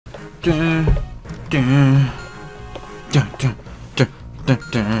Dun, dun, dun, dun, dun, dun, dun,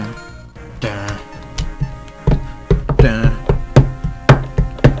 dun, dun, dun, dun,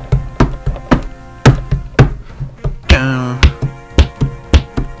 dun.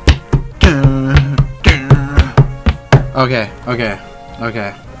 Okay,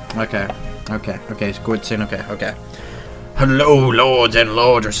 good scene, okay. Hello, lords and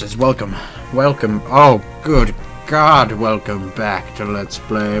lordresses, welcome. Oh, good God, welcome back to Let's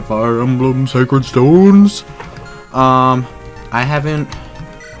Play Fire Emblem Sacred Stones. I haven't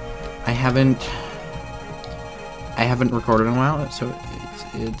recorded in a while, so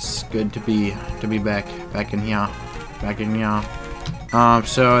it's good to be back in here.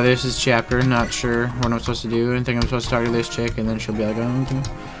 So this is chapter, not sure what I'm supposed to do. I think I'm supposed to talk to this chick, and then she'll be like, oh,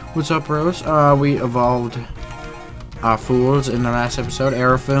 what's up, bros? We evolved fools in the last episode.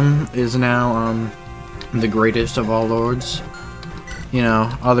 Emblem is now the greatest of all lords. You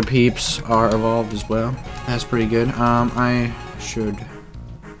know, other peeps are evolved as well. That's pretty good. I should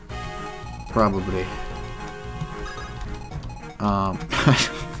probably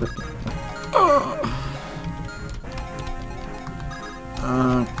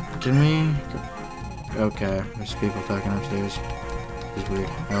can we? Okay, there's people talking upstairs. It's weird.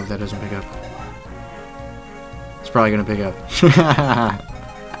 I hope that doesn't pick up. It's probably gonna pick up.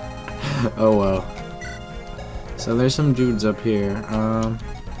 Oh well. So there's some dudes up here.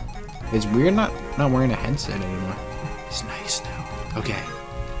 It's weird not wearing a headset anymore. It's nice though. Okay.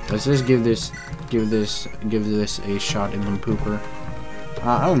 Let's just give this a shot in the pooper.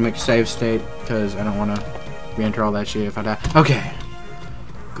 I would make save state because I don't want to re-enter all that shit if I die. Okay.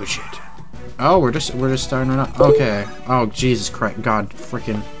 Good shit. Oh, we're just starting right now. Okay. Oh, Jesus Christ. God,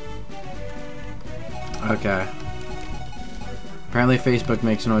 freaking. Okay. Apparently Facebook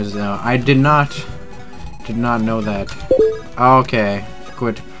makes noises now. I did not know that. Okay.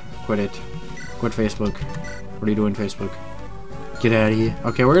 Quit it. Quit Facebook. What are you doing, Facebook? Get out of here.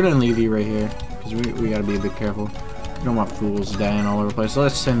 Okay, we're gonna leave you right here because we gotta be a bit careful. We don't want fools dying all over the place. So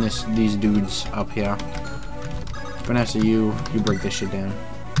let's send these dudes up here. Vanessa, you break this shit down.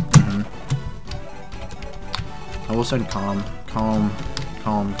 I will send calm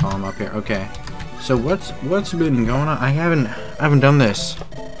up here. Okay. So what's been going on? I haven't done this.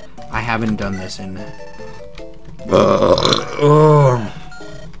 I haven't done this in oh,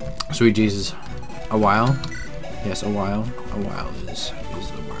 sweet Jesus. A while? Yes, a while. A while is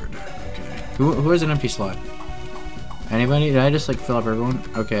the word. Okay. Who has an empty slot? Anybody? Did I just like fill up everyone?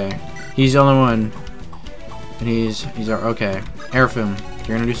 Okay. He's the only one. And he's our okay. Emblem,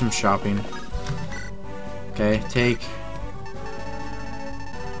 you're gonna do some shopping. Okay, take.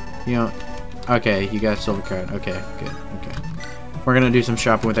 You know. Okay, you got a silver card. Okay, good. Okay. We're gonna do some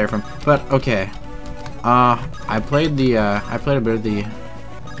shopping with Emblem. But okay. I played a bit of the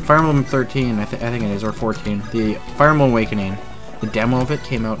Fire Emblem 13, I think it is, or 14. The Fire Emblem Awakening. The demo of it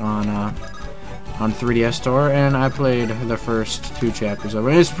came out on 3DS Store, and I played the first 2 chapters of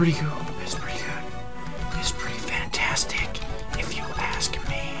it. It's pretty cool. It's pretty good. It's pretty fantastic, if you ask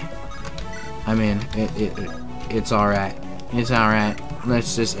me. I mean, it's alright. It's alright.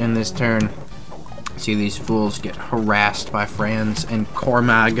 Let's just end this turn. See these fools get harassed by Franz and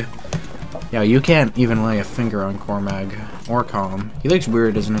Cormag. Yeah, you can't even lay a finger on Cormag or Calm. He looks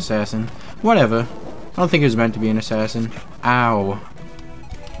weird as an assassin. Whatever. I don't think he was meant to be an assassin. Ow.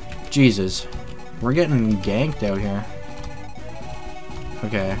 Jesus. We're getting ganked out here.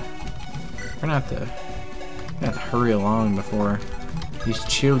 Okay. We're gonna have to hurry along before these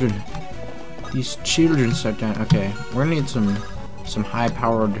children start down. Okay. We're gonna need some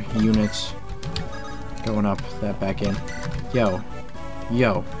high-powered units going up that back in. Yo.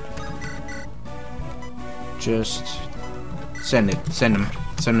 Just send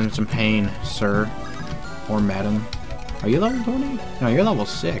him some pain, sir. Or madam. Are you level 20? No, you're level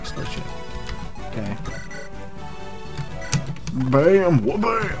 6. Oh shit. Okay. Bam! Bam!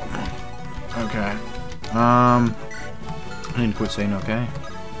 Okay. I need to quit saying okay.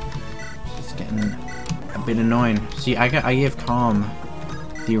 It's getting a bit annoying. See, I gave Calm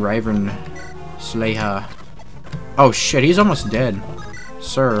the Raven Slayer. Oh shit, he's almost dead.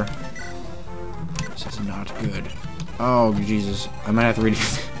 Sir. This is not good. Oh Jesus. I might have to read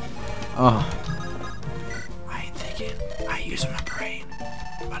it. Oh. I ain't thinking. I use my brain.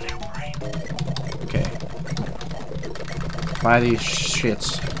 My little brain. Okay. Buy these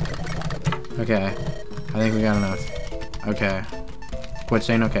shits. Okay. I think we got enough. Okay. Quit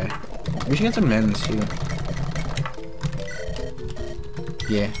saying okay. We should get some men's too.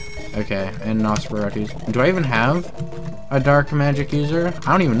 Yeah. Okay. And Nosferatu's. Do I even have a dark magic user?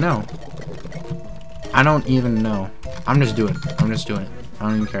 I don't even know. I'm just doing it. I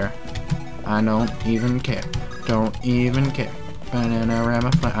don't even care. I don't even care. Don't even care.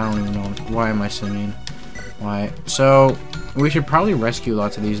 Bananarama. I don't even know. Why am I singing? Why? So, we should probably rescue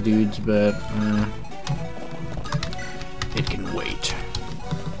lots of these dudes, but it can wait.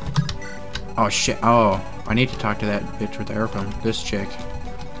 Oh shit. Oh, I need to talk to that bitch with the airphone. This chick.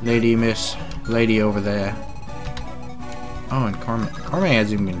 Lady over there. Oh, and Cormac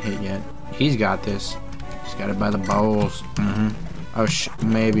hasn't even been hit yet. He's got this. He's got it by the balls. Oh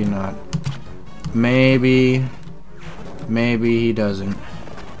maybe not. Maybe he doesn't.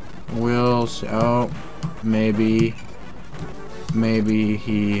 We'll see. Oh, maybe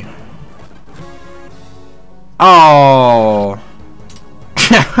he. Oh.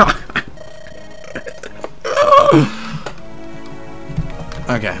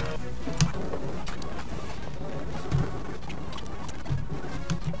 Okay.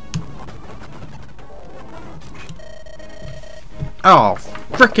 Oh,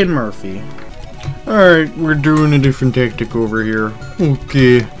 frickin' Murphy. Alright, we're doing a different tactic over here.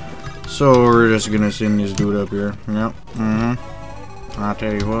 Okay. So, we're just gonna send this dude up here. Yep. I'll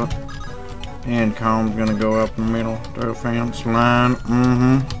tell you what. And Calm's gonna go up in the middle to the fence line.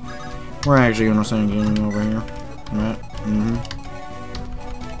 We're actually gonna send him over here. Yep.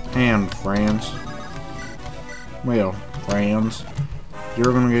 And friends. Well, friends.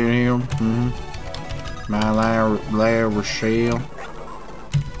 You're gonna get healed. My Larry Rochelle.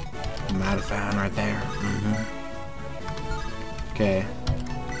 Might have found right there. Okay.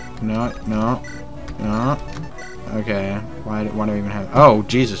 No. Okay. Why do I even have? Oh,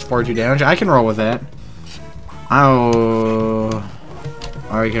 Jesus! 42 damage. I can roll with that. Oh,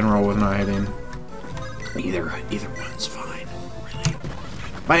 I can roll with not hitting. Either one's fine. Really.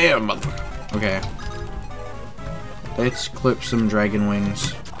 Bam, motherfucker. Okay. Let's clip some dragon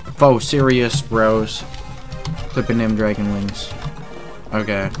wings. Oh, serious, bros. Clipping them dragon wings.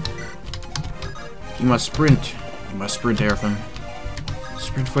 Okay. You must sprint. You must sprint, Airfin.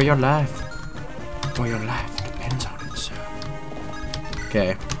 Sprint for your life. For your life depends on it, sir.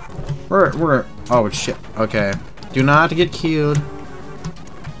 Okay. We're oh shit. Okay. Do not get killed.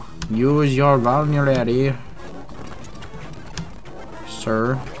 Use your vulnerability.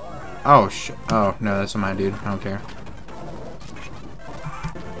 Sir. Oh shit. Oh no, that's not my dude. I don't care.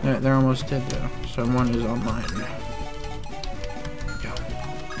 They're almost dead though. Someone is online. Go.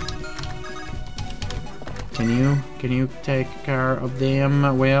 Can you take care of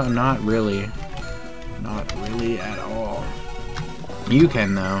them? Well, not really. Not really at all. You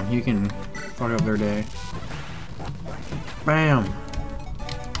can though. You can fuck up their day. Bam.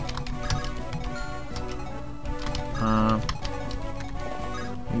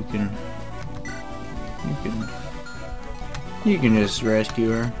 You can just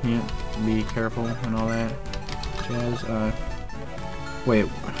rescue her. Yep. Be careful and all that. Jazz. Wait.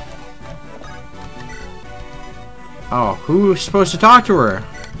 Oh, who's supposed to talk to her?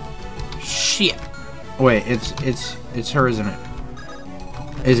 Shit. Wait, it's her, isn't it?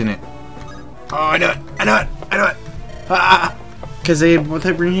 Isn't it? Oh, I know it. Ah! Because they both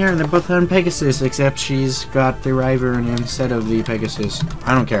have green hair and they're both on Pegasus, except she's got the Wyvern instead of the Pegasus.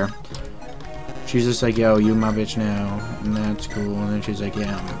 I don't care. She's just like, yo, you my bitch now, and that's cool. And then she's like,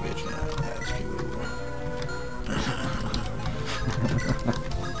 yeah, I'm my bitch now, that's cool.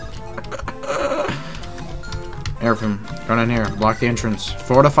 Airfim, go down here, block the entrance.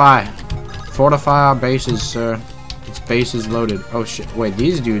 Fortify our bases, sir. Its base is loaded. Oh shit, wait,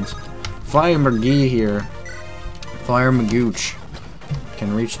 these dudes. Flyer McGee here. Flyer McGooch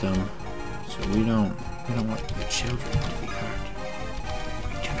can reach them. So we don't want the children to be hurt.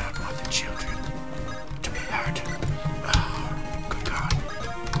 We do not want the children to be hurt. Oh, good God.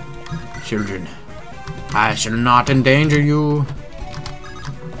 Children, I shall not endanger you.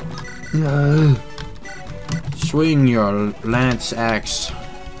 No. Swing your lance axe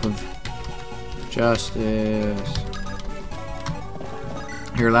of justice.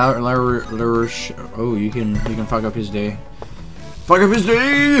 Here, oh, you can fuck up his day. Fuck up his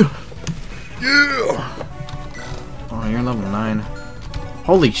day! Yeah! Oh, you're level 9.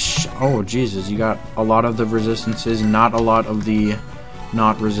 Holy oh, Jesus, you got a lot of the resistances, not a lot of the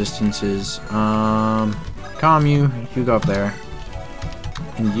not resistances. Calm, you go up there.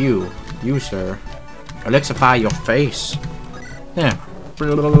 And you, sir. Elixify your face. Yeah.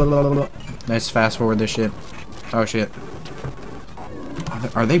 Let's fast forward this shit. Oh, shit.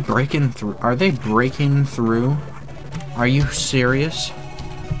 Are they breaking through? Are they breaking through? Are you serious?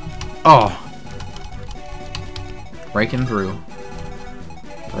 Oh. Breaking through.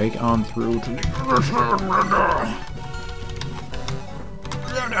 Break on through to the...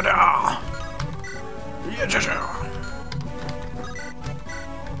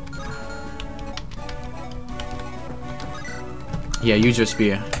 Yeah, use your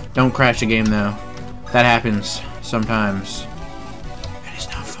spear. Don't crash the game though. That happens sometimes. It is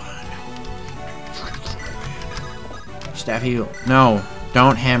not fun. Staff heal. No,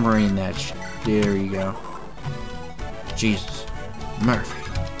 don't hammering that sh. There you go. Jesus. Murphy.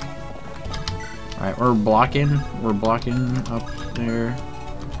 Alright, we're blocking. We're blocking up there.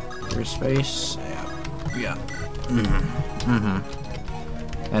 There's space. Yeah.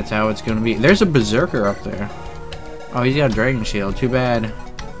 That's how it's gonna be. There's a berserker up there. Oh, he's got a dragon shield. Too bad.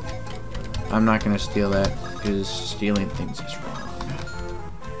 I'm not gonna steal that, because stealing things is wrong.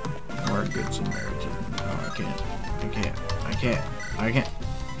 We're a good Samaritan. No, I can't. I can't. I can't. I can't.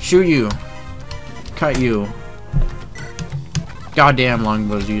 Shoot you. Cut you. Goddamn,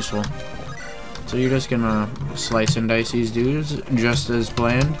 longbow's useful. So you're just gonna slice and dice these dudes, just as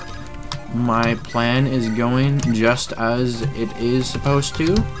planned. My plan is going just as it is supposed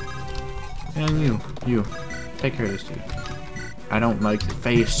to. And you. Take care of this dude. I don't like your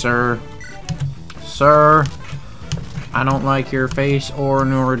face, sir. Sir, I don't like your face, or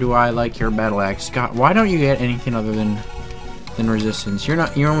nor do I like your battle axe. God, why don't you get anything other than resistance? You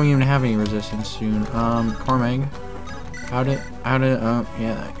don't even have any resistance soon. Cormag. Yeah,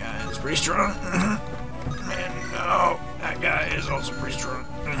 that guy is pretty strong. And no, that guy is also pretty strong.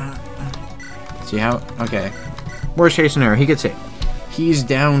 See how? Okay. Worst case scenario, he gets hit. He's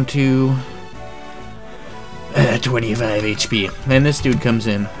down to 25 HP. Then this dude comes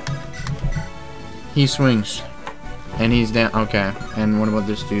in. He swings. And he's down. Okay. And what about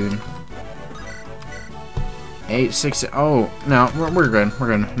this dude? 8, 6. Oh, no. We're good.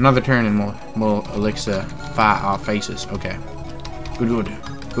 We're good. Another turn and we'll elixir fight our faces. Okay. Good.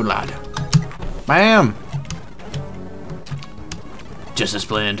 Good lad. Bam! Just as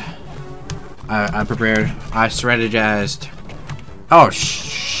planned. I prepared. I strategized. Oh,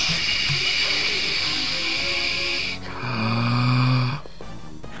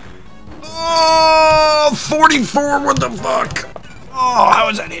 Oh, 44, what the fuck? Oh, how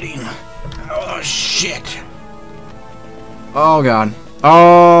is that hitting? Oh, shit. Oh, God.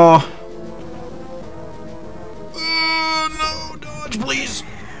 Oh. No, dodge, please.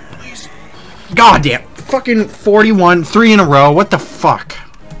 Please. God damn. Fucking 41, 3 in a row. What the fuck?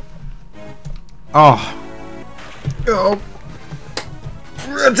 Oh. Oh.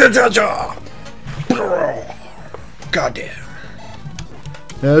 God damn.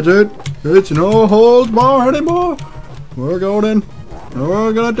 That's it. It's no holds bar anymore. We're going in.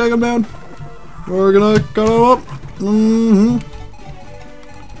 We're gonna take him down. We're gonna cut him up.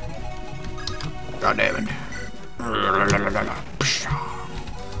 God damn it.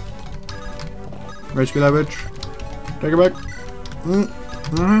 Rescue that bitch. Take her back.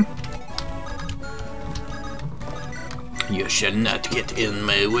 You shall not get in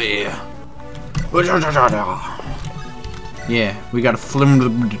my way. Yeah, we gotta flim the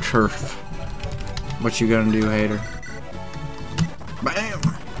turf. What you gonna do, hater? Bam!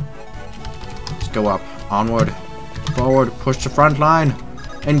 Let's go up. Onward. Forward. Push the front line.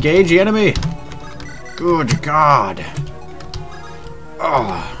 Engage the enemy. Good God.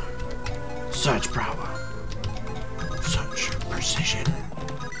 Oh. Such power. Such precision.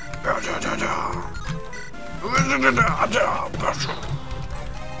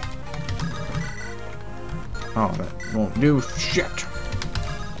 Oh, that won't do shit.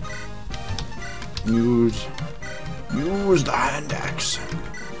 Use the hand axe.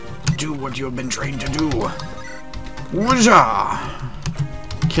 Do what you have been trained to do. Wuzza!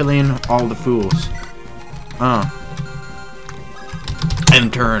 Killing all the fools.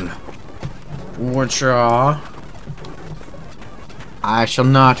 And turn. Wuzza! I shall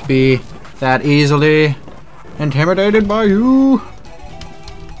not be that easily intimidated by you.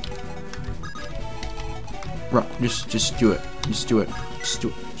 Just do it. Just do it. Just do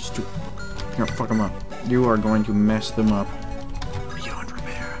it. Just do it. Here, fuck them up. You are going to mess them up. Beyond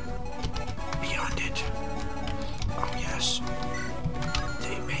repair. Beyond it. Oh, yes.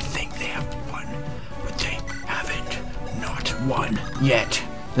 They may think they have won, but they haven't. Not won yet.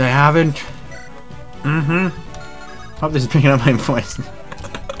 They haven't. Hope this is picking up my voice.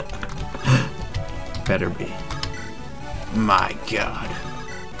 Better be. My God.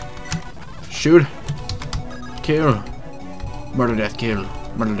 Shoot. Kill. Murder, death, kill.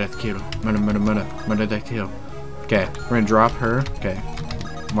 Murder, death, kill. Murder, murder, murder. Murder, death, kill. Okay, we're gonna drop her. Okay.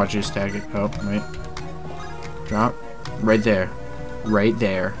 Watch this tactic. Oh, wait. Drop. Right there. Right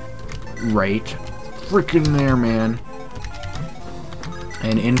there. Right freaking there, man.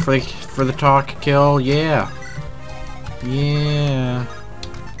 And in for the talk kill. Yeah. Yeah.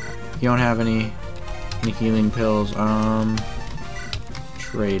 You don't have any healing pills.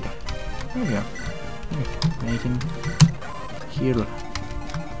 Trade. There you go. Making Heal. I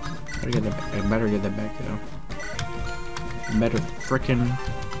better get that back though. Better frickin'.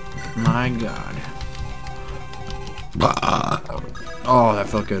 My God. Oh, that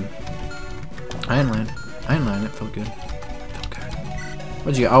felt good. I didn't land. It felt good.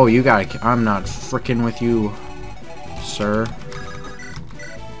 What'd you? Oh, you got it. I'm not frickin' with you, sir.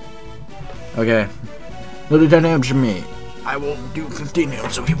 Okay. Little damage to me. I will do 15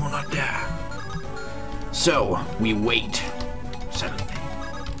 nails so he will not die. So, we wait. Suddenly.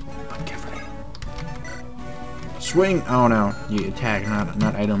 But carefully. Swing! Oh no. You attack,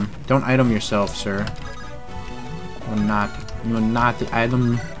 not item. Don't item yourself, sir. You're not the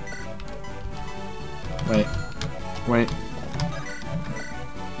item. Wait.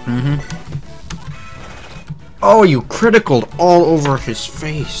 Oh, you criticaled all over his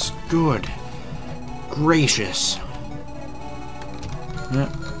face. Good gracious. Yep.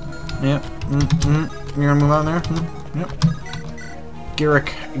 You're gonna move out there? Yep.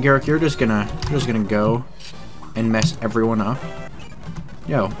 Garrick, you're just gonna go and mess everyone up.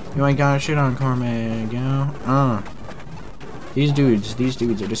 Yo, you ain't got shit on Cormac, yo. These dudes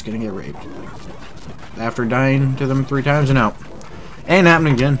are just gonna get raped. After dying to them 3 times and out. Ain't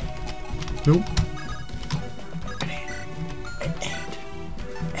happening again. Nope. It ain't.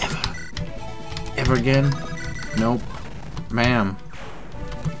 Ever again? Nope. Ma'am.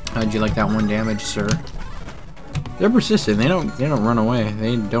 How'd you like that 1 damage, sir? They're persistent. They don't run away.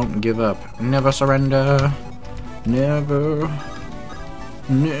 They don't give up. Never surrender. Never.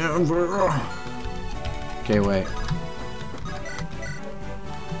 Okay, wait.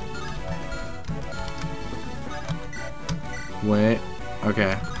 Wait.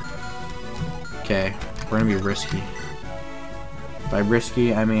 Okay. Okay. We're gonna be risky. By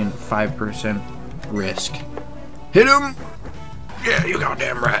risky, I mean 5% risk. Hit him! Yeah, you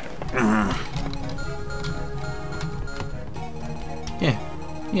goddamn right.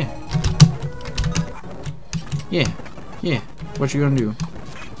 Yeah. What you gonna do?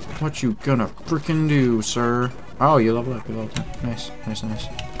 What you gonna freaking do, sir? Oh, you level up. Nice.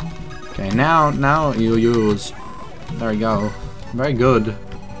 Okay, now you use. There you go. Very good.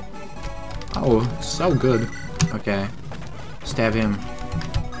 Oh, so good. Okay. Stab him.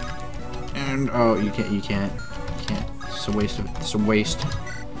 And oh, you can't. It's a waste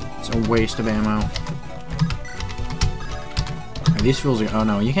of ammo. These fools are. Oh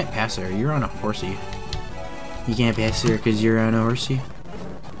no, you can't pass there. You're on a horsey. You can't pass there because you're on a horsey.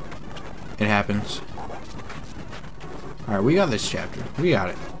 It happens. Alright, we got this chapter. We got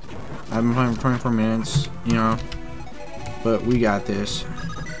it. I've been playing for 24 minutes, you know. But we got this.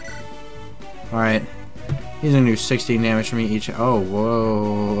 Alright. He's gonna do 16 damage to me each. Oh,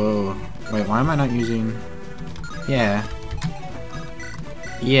 whoa. Wait, why am I not using. Yeah,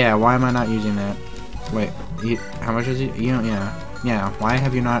 why am I not using that? Wait, how much is he? You know, yeah. Why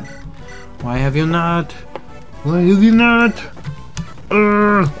have you not?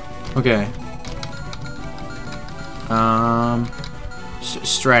 Okay.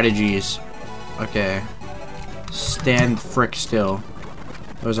 Strategies. Okay. Stand frick still.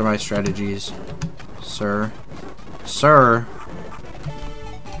 Those are my strategies. Sir.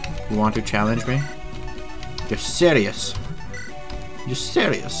 You want to challenge me? You're serious.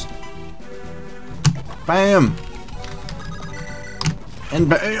 Bam! And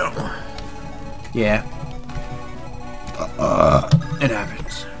bam! Yeah. It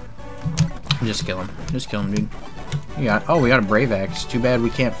happens. Just kill him, dude. We got a brave axe. Too bad we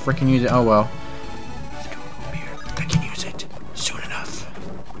can't freaking use it. Oh well. Let's go over here. I can use it soon enough.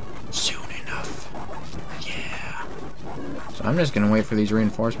 Yeah. So I'm just gonna wait for these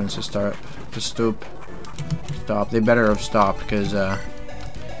reinforcements to stop. They better have stopped because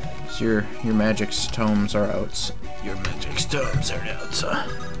your magic's tomes are out.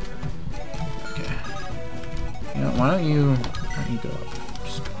 Okay. You know, why don't you go up?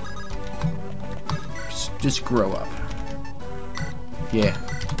 Just grow up. Yeah.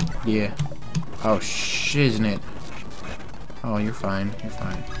 Oh shiznit. Oh, you're fine.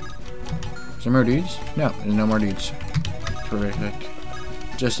 Is there more dudes? No, there's no more dudes. Terrific.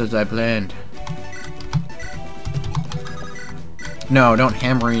 Just as I planned. No, don't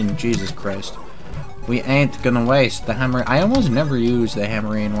hammerine. Jesus Christ. We ain't gonna waste the hammer. I almost never use the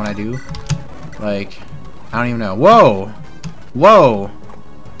hammerine when I do. Like, I don't even know. Whoa!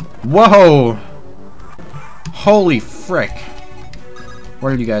 Holy frick.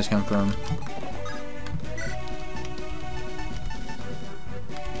 Where did you guys come from?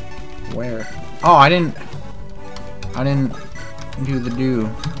 Where? Oh, I didn't do the do.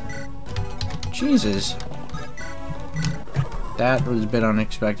 Jesus. That was a bit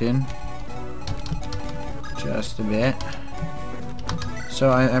unexpected. Just a bit. So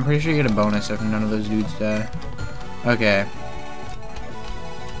I'm pretty sure you get a bonus if none of those dudes die. Okay.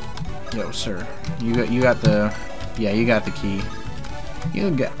 Yo, sir. You got the key. You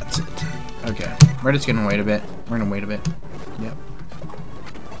got it. Okay. We're just gonna wait a bit. We're gonna wait a bit. Yep.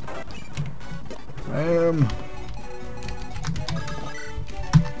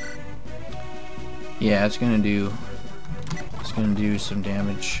 Yeah, it's gonna do some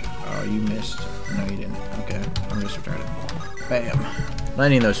damage. Oh, you missed. No, you didn't. Okay, I'm just retarded. Bam.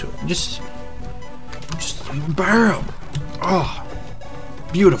 Landing those two. Just bam. Oh,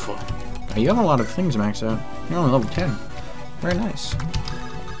 beautiful. You have a lot of things maxed out. You're only level 10. Very nice.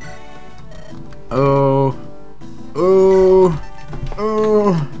 Oh. Oh.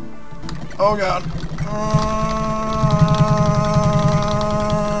 Oh. Oh god.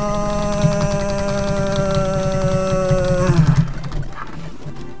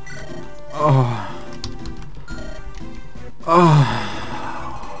 Oh. Oh.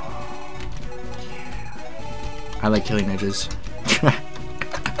 I like killing edges.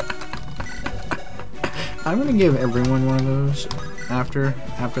 I'm gonna give everyone one of those after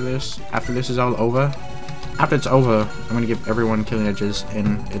this is all over. After it's over, I'm gonna give everyone killing edges,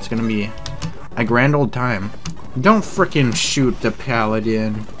 and it's gonna be a grand old time. Don't frickin' shoot the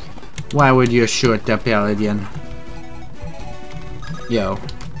paladin. Why would you shoot the paladin? Yo,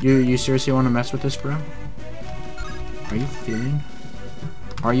 you seriously want to mess with this, bro? Are you feeling?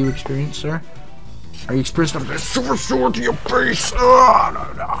 Are you experienced, sir? Are you experienced enough to super sword to your face? Oh,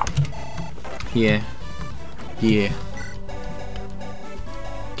 no. Yeah. Yeah.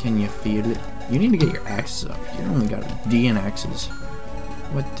 Can you feel it? You need to get your axes up. You only got a D in axes.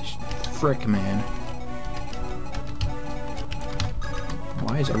 What the frick, man?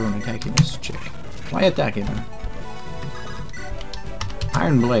 Why is everyone attacking this chick? Why attacking her?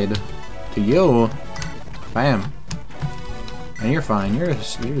 Iron Blade. To you. Bam. And you're fine. You're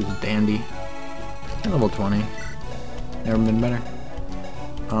just dandy. You're level 20. Never been better.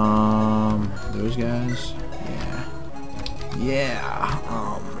 Those guys. Yeah.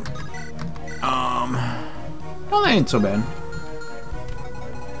 Well, that ain't so bad.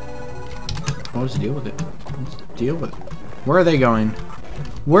 Let's deal with it. Let's deal with it. Where are they going?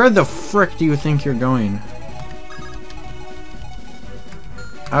 Where the frick do you think you're going?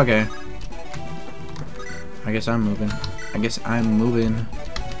 Okay. I guess I'm moving.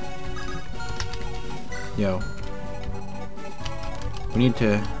 Yo. We need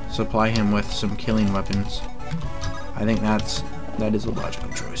to supply him with some killing weapons. I think that is a logical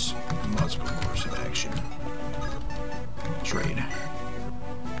choice. A logical course of action. Trade.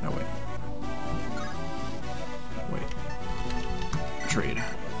 No, wait. Trade.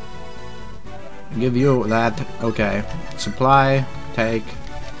 I'll give you that. Okay. Supply. Take.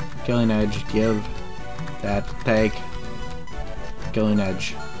 Killing edge. Give. That. Take. Killing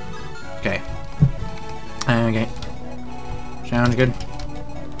edge. Okay. Okay. Sounds good.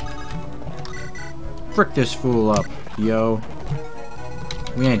 Frick this fool up, yo.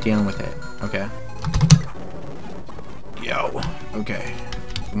 We ain't dealing with it. Okay. Yo. Okay.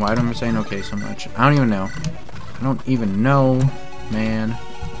 Why am I saying okay so much? I don't even know. I don't even know, man.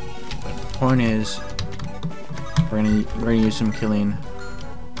 But the point is, we're gonna use some killing.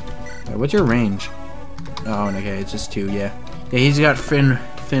 Wait, what's your range? Oh, okay, it's just 2. Yeah. Yeah, he's got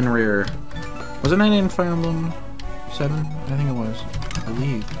Fenrir. Wasn't that in Fire Emblem 7? I think it was.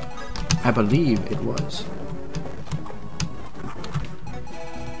 I believe it was.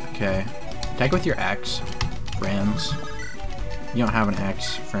 Okay. Attack with your axe, friends. You don't have an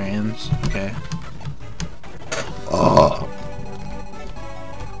axe, friends. Okay. Oh.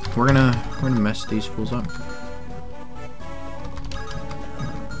 We're gonna mess these fools up.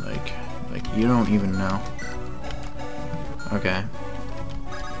 Like you don't even know. Okay.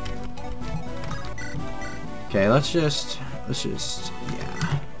 Okay, let's just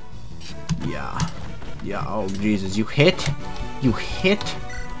yeah, oh Jesus, you hit? You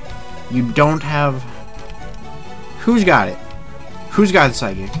don't have... Who's got it? Who's got a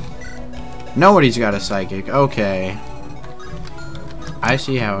psychic? Nobody's got a psychic, okay. I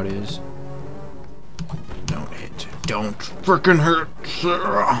see how it is. Don't hit. Don't frickin' hurt,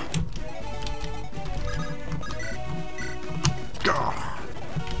 Sarah!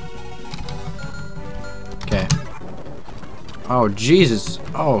 Okay. Oh, Jesus.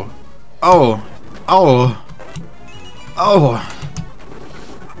 Oh.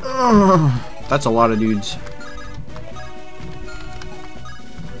 That's a lot of dudes.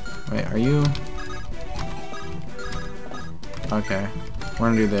 Wait, are you... Okay. We're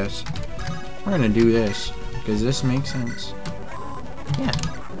gonna do this. We're gonna do this. Because this makes sense. Yeah.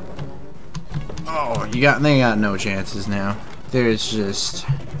 Oh, they got no chances now. It's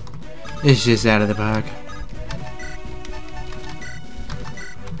just out of the park.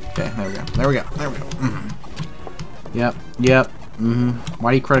 Okay, there we go. There we go. There we go. Yep. Yep.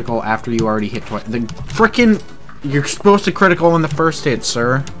 Why do you critical after you already hit twice? The frickin'... You're supposed to critical in the first hit,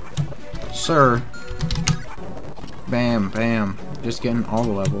 sir. Sir. Bam, bam. Just getting all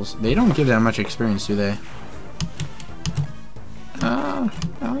the levels. They don't give that much experience, do they? Oh,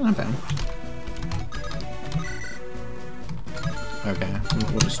 not bad. Okay,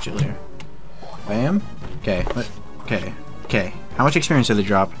 we'll just chill here. Bam. Okay, okay, okay. How much experience did they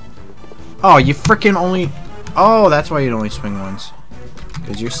drop? Oh, you frickin' only... Oh, that's why you'd only swing once.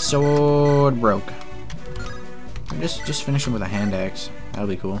 Because your sword broke. Just finish him with a hand axe. That'll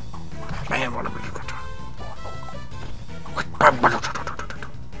be cool. Bam.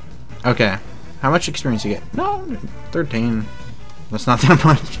 Okay. How much experience you get? No, 13. That's not that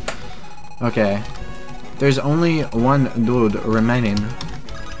much. Okay. There's only one dude remaining.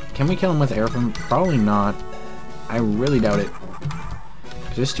 Can we kill him with air from? Probably not. I really doubt it.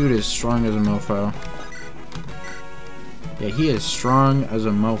 This dude is strong as a mofo. Yeah, he is strong as a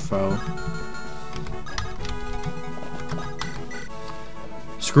mofo.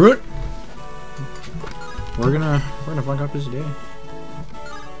 Screw it. We're gonna fuck up his day.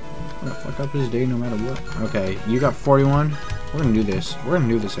 We're gonna fuck up his day no matter what. Okay, you got 41. We're gonna do this. We're gonna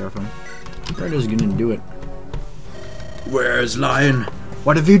do this, Seraphim. We're just gonna do it. Where's Lion?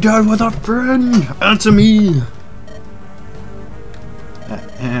 What have you done with our friend? Answer me.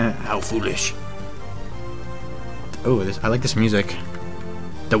 How foolish. Oh, I like this music.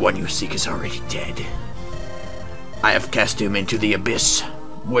 The one you seek is already dead. I have cast him into the abyss,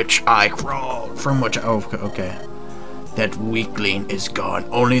 which I crawled from which. Oh, okay. That weakling is gone.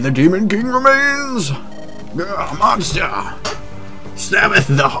 Only the Demon King remains. Monster, stabbeth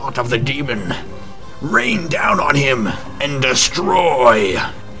the heart of the demon. Rain down on him and destroy.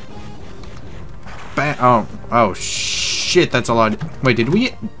 Oh shit! That's a lot. Wait, did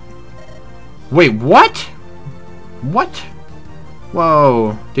we? Wait, what? What?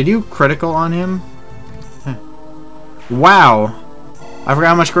 Whoa! Did you critical on him? Huh. Wow! I forgot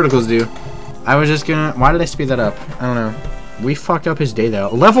how much criticals do. I was just gonna... Why did I speed that up? I don't know. We fucked up his day, though.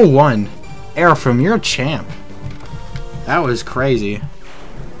 Level 1! Seraphim, you're a champ. That was crazy.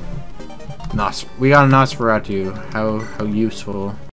 We got a Nosferatu. How useful.